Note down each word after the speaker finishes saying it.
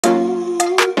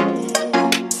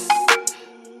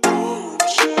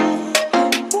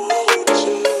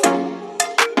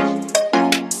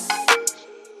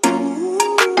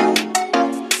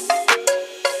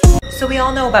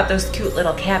know about those cute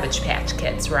little Cabbage Patch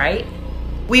Kids, right?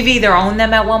 We've either owned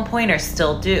them at one point or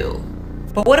still do.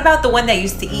 But what about the one that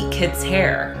used to eat kids'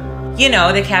 hair? You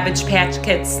know, the Cabbage Patch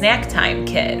Kids Snack Time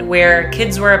kid, where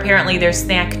kids were apparently their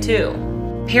snack too.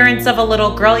 Parents of a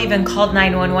little girl even called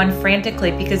 911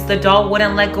 frantically because the doll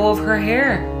wouldn't let go of her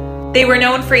hair. They were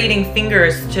known for eating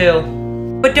fingers too.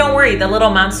 But don't worry, the little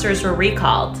monsters were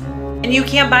recalled. And you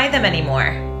can't buy them anymore.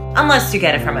 Unless you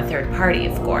get it from a third party,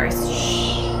 of course. Shh.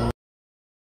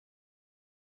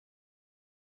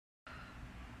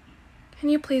 Can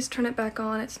you please turn it back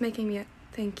on? It's making me,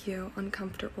 thank you,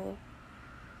 uncomfortable.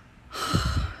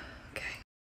 Okay.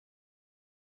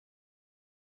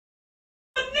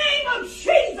 In the name of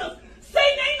Jesus,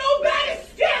 Satan ain't nobody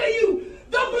scared of you.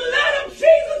 The blood of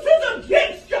Jesus is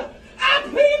against you. I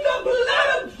plead the blood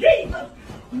of Jesus.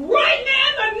 Right now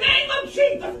in the name of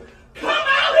Jesus. Come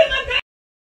out in the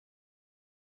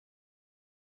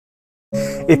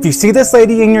name. If you see this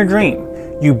lady in your dream,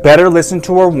 you better listen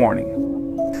to her warning.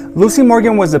 Lucy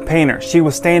Morgan was a painter. She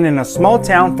was staying in a small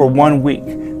town for 1 week.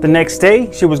 The next day,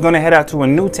 she was going to head out to a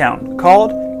new town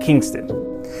called Kingston.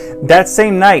 That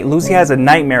same night, Lucy has a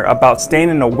nightmare about staying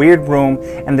in a weird room,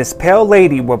 and this pale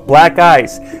lady with black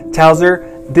eyes tells her,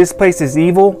 "This place is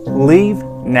evil, leave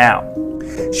now."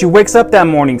 She wakes up that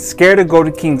morning scared to go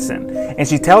to Kingston, and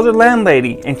she tells her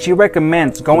landlady and she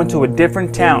recommends going to a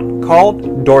different town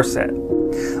called Dorset.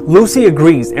 Lucy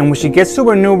agrees, and when she gets to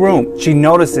her new room, she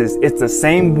notices it's the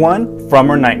same one from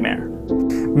her nightmare.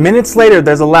 Minutes later,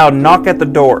 there's a loud knock at the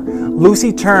door.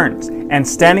 Lucy turns, and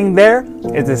standing there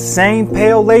is the same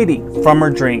pale lady from her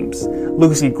dreams.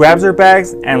 Lucy grabs her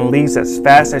bags and leaves as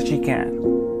fast as she can.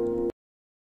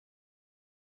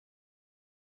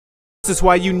 This is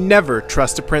why you never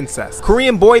trust a princess.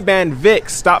 Korean boy band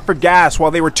VIX stopped for gas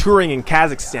while they were touring in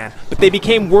Kazakhstan, but they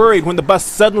became worried when the bus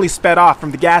suddenly sped off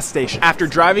from the gas station. After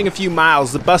driving a few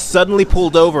miles, the bus suddenly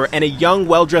pulled over and a young,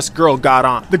 well-dressed girl got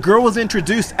on. The girl was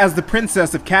introduced as the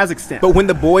princess of Kazakhstan, but when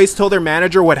the boys told their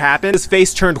manager what happened, his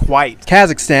face turned white.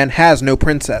 Kazakhstan has no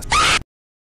princess.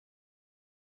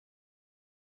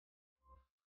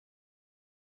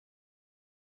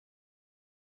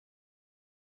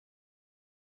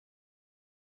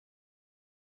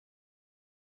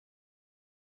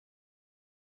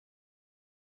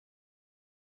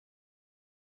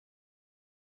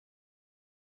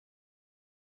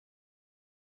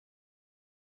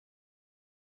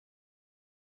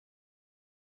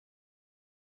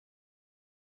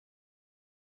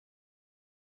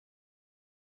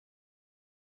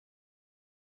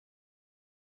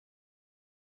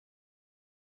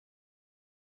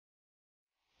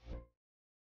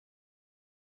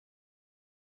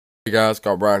 Hey guys,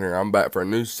 Scott Brian here. I'm back for a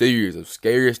new series of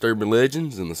scariest urban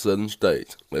legends in the southern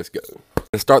states. Let's go.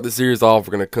 To start the series off,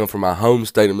 we're going to come from my home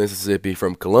state of Mississippi,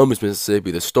 from Columbus,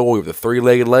 Mississippi, the story of the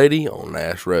three-legged lady on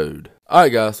Nash Road.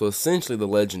 Alright guys, so essentially the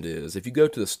legend is, if you go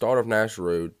to the start of Nash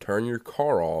Road, turn your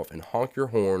car off, and honk your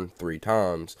horn 3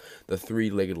 times, the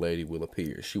three-legged lady will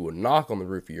appear. She will knock on the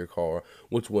roof of your car,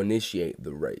 which will initiate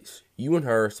the race. You and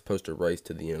her are supposed to race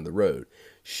to the end of the road.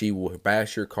 She will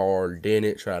bash your car, dent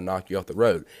it, try to knock you off the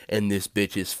road. And this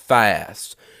bitch is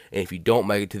fast. And if you don't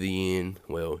make it to the end,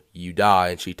 well, you die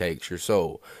and she takes your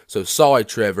soul. So sorry,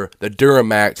 Trevor, the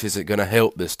Duramax isn't going to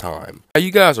help this time. Now,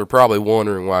 you guys are probably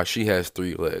wondering why she has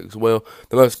 3 legs. Well,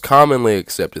 the most commonly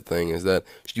accepted thing is that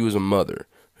she was a mother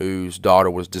whose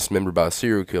daughter was dismembered by a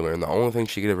serial killer, and the only thing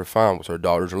she could ever find was her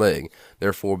daughter's leg.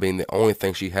 Therefore, being the only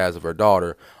thing she has of her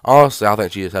daughter, honestly, I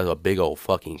think she just has a big old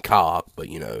fucking cock, but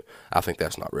you know, I think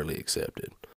that's not really accepted.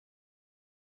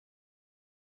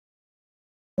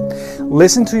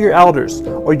 Listen to your elders,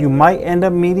 or you might end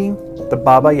up meeting the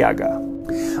Baba Yaga.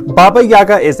 Baba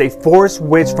Yaga is a forest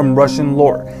witch from Russian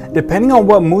lore. Depending on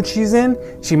what mood she's in,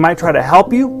 she might try to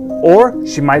help you, or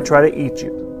she might try to eat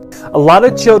you. A lot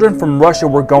of children from Russia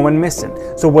were going missing,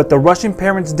 so what the Russian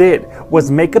parents did was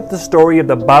make up the story of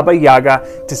the Baba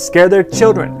Yaga to scare their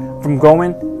children from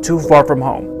going too far from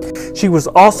home. She was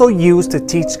also used to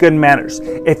teach good manners.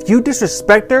 If you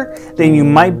disrespect her, then you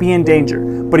might be in danger,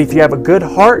 but if you have a good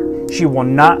heart, she will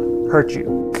not hurt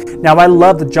you. Now, I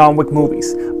love the John Wick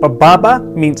movies, but Baba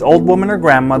means old woman or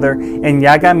grandmother, and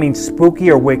Yaga means spooky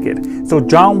or wicked. So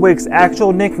John Wick's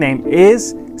actual nickname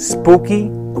is Spooky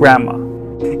Grandma.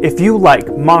 If you like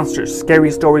monsters,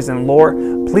 scary stories, and lore,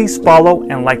 please follow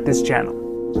and like this channel.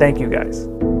 Thank you guys.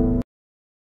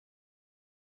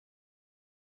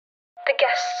 The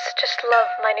guests just love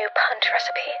my new punch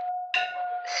recipe.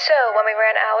 So when we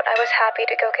ran out, I was happy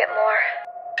to go get more.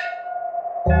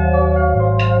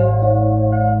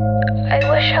 I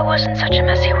wish I wasn't such a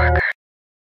messy worker.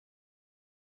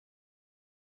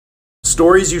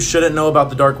 Stories You Shouldn't Know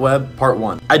About the Dark Web, Part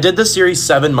 1. I did this series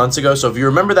 7 months ago, so if you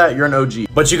remember that, you're an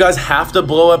OG. But you guys have to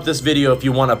blow up this video if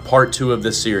you want a Part 2 of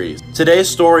this series. Today's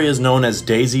story is known as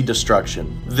Daisy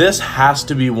Destruction. This has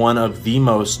to be one of the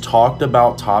most talked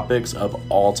about topics of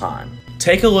all time.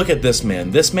 Take a look at this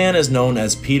man. This man is known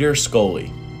as Peter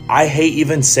Scully. I hate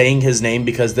even saying his name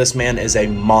because this man is a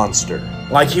monster.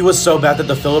 Like, he was so bad that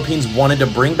the Philippines wanted to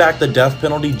bring back the death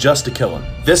penalty just to kill him.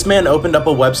 This man opened up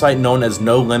a website known as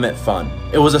No Limit Fun.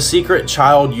 It was a secret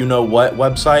child you-know-what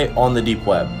website on the deep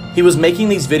web. He was making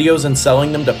these videos and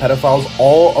selling them to pedophiles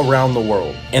all around the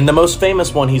world. And the most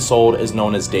famous one he sold is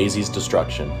known as Daisy's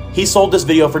Destruction. He sold this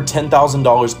video for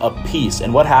 $10,000 a piece,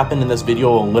 and what happened in this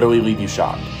video will literally leave you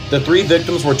shocked. The 3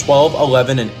 victims were 12,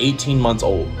 11, and 18 months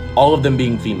old, all of them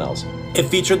being females. It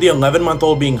featured the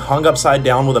 11-month-old being hung upside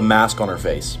down with a mask on her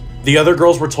face. The other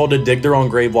girls were told to dig their own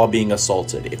grave while being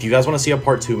assaulted. If you guys want to see a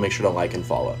part 2, make sure to like and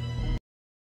follow.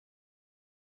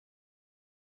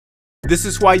 This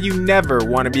is why you never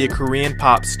want to be a Korean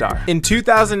pop star. In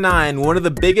 2009, one of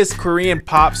the biggest Korean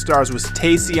pop stars was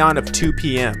Taeseon of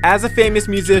 2PM. As a famous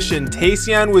musician,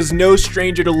 Taeseon was no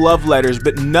stranger to love letters,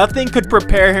 but nothing could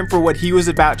prepare him for what he was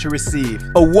about to receive.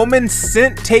 A woman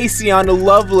sent Taeseon a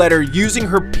love letter using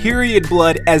her period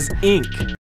blood as ink.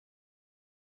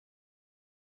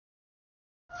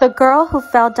 The girl who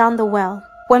fell down the well.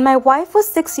 When my wife was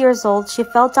 6 years old, she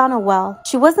fell down a well.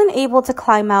 She wasn't able to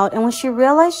climb out, and when she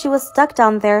realized she was stuck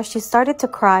down there, she started to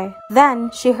cry.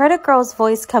 Then, she heard a girl's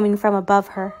voice coming from above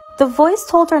her. The voice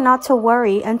told her not to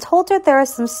worry and told her there are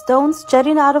some stones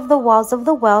jutting out of the walls of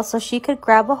the well so she could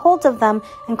grab a hold of them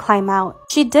and climb out.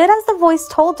 She did as the voice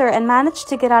told her and managed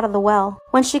to get out of the well.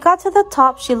 When she got to the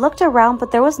top, she looked around, but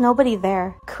there was nobody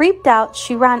there. Creeped out,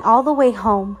 she ran all the way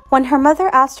home. When her mother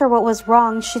asked her what was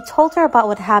wrong, she told her about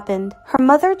what happened. Her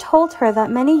mother told her that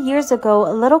many years ago,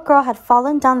 a little girl had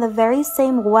fallen down the very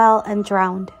same well and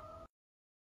drowned.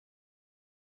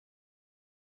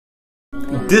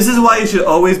 This is why you should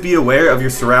always be aware of your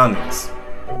surroundings.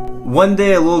 One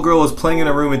day, a little girl was playing in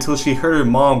a room until she heard her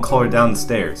mom call her down the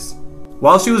stairs.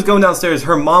 While she was going downstairs,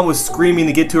 her mom was screaming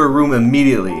to get to her room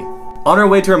immediately. On her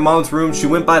way to her mom's room, she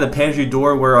went by the pantry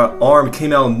door where an arm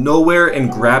came out of nowhere and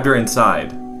grabbed her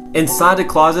inside. Inside the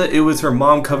closet, it was her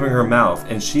mom covering her mouth,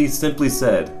 and she simply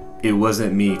said, "It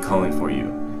wasn't me calling for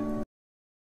you."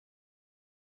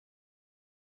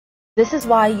 This is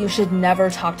why you should never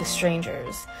talk to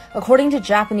strangers. According to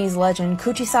Japanese legend,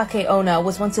 Kuchisake Onna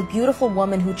was once a beautiful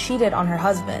woman who cheated on her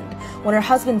husband. When her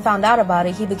husband found out about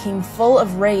it, he became full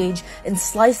of rage and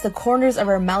sliced the corners of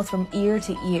her mouth from ear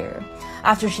to ear.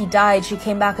 After she died, she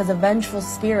came back as a vengeful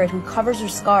spirit who covers her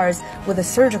scars with a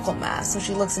surgical mask, so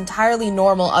she looks entirely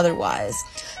normal otherwise.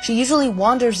 She usually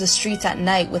wanders the streets at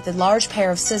night with a large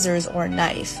pair of scissors or a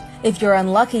knife. If you're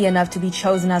unlucky enough to be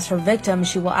chosen as her victim,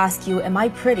 she will ask you, "Am I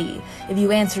pretty?" If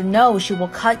you answer no, she will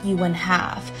cut you in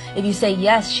half. If you say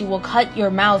yes, she will cut your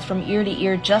mouth from ear to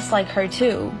ear just like her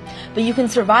too. But you can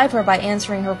survive her by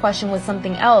answering her question with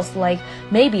something else, like,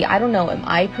 maybe, I don't know, am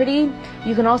I pretty?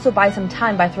 You can also buy some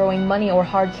time by throwing money or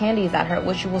hard candies at her,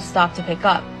 which she will stop to pick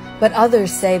up. But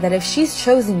others say that if she's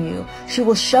chosen you, she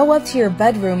will show up to your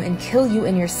bedroom and kill you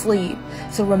in your sleep.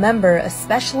 So remember,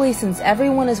 especially since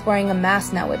everyone is wearing a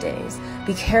mask nowadays,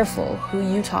 be careful who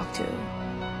you talk to.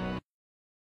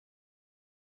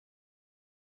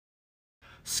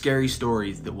 Scary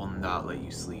stories that will not let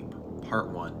you sleep. Part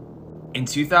 1. In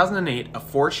 2008, a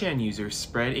 4chan user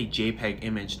spread a JPEG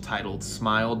image titled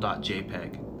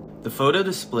smile.jpg. The photo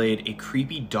displayed a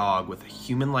creepy dog with a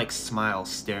human-like smile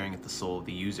staring at the soul of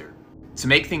the user. To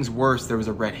make things worse, there was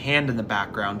a red hand in the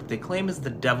background that they claim is the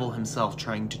devil himself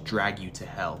trying to drag you to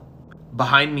hell.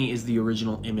 Behind me is the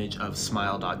original image of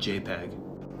smile.jpg.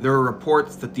 There are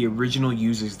reports that the original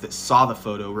users that saw the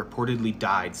photo reportedly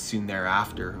died soon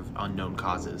thereafter of unknown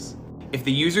causes. If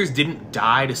the users didn't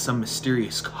die to some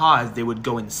mysterious cause, they would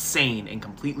go insane and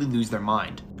completely lose their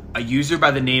mind. A user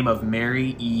by the name of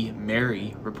Mary E.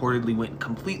 Mary reportedly went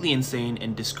completely insane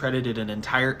and discredited an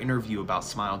entire interview about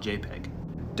Smile.jpg.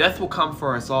 Death will come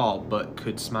for us all, but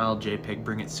could Smile.jpg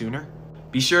bring it sooner?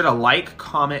 Be sure to like,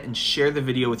 comment, and share the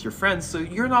video with your friends so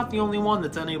you're not the only one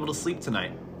that's unable to sleep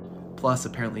tonight. Plus,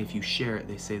 apparently if you share it,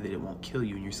 they say that it won't kill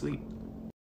you in your sleep.